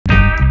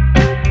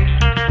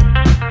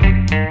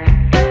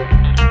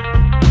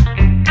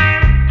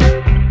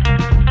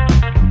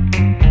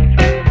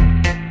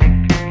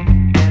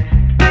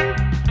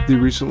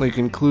recently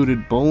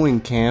concluded bowling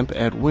camp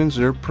at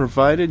Windsor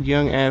provided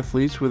young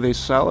athletes with a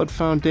solid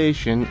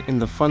foundation in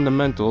the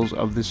fundamentals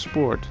of the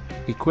sport,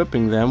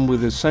 equipping them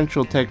with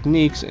essential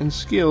techniques and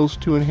skills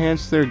to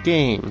enhance their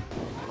game.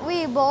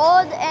 We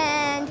bowled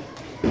and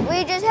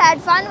we just had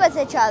fun with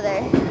each other.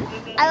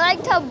 I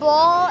like to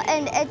bowl,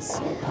 and it's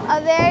a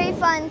very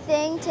fun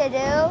thing to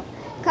do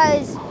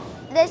because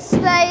this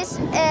place,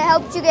 it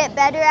helps you get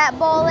better at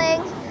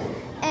bowling,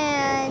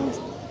 and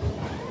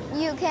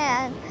you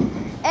can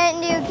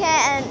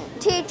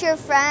teach your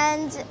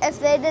friends if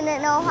they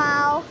didn't know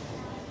how,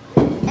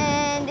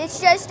 and it's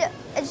just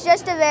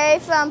a very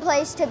fun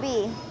place to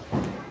be.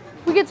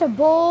 We get to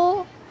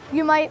bowl.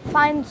 You might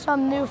find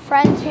some new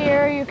friends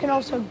here. You can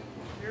also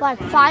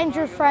find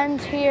your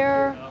friends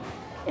here.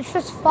 It's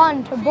just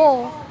fun to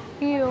bowl.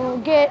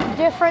 You get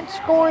different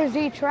scores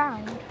each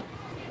round.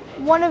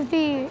 One of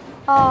the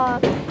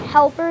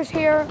helpers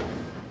here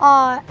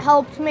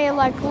helped me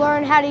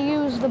learn how to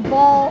use the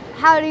ball,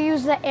 how to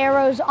use the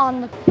arrows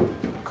on the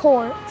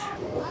court.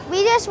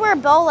 We just were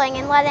bowling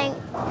and learning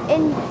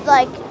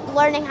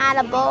how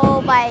to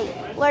bowl by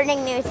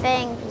learning new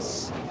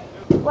things.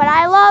 What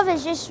I love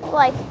is just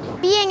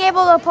being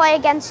able to play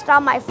against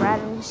all my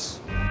friends.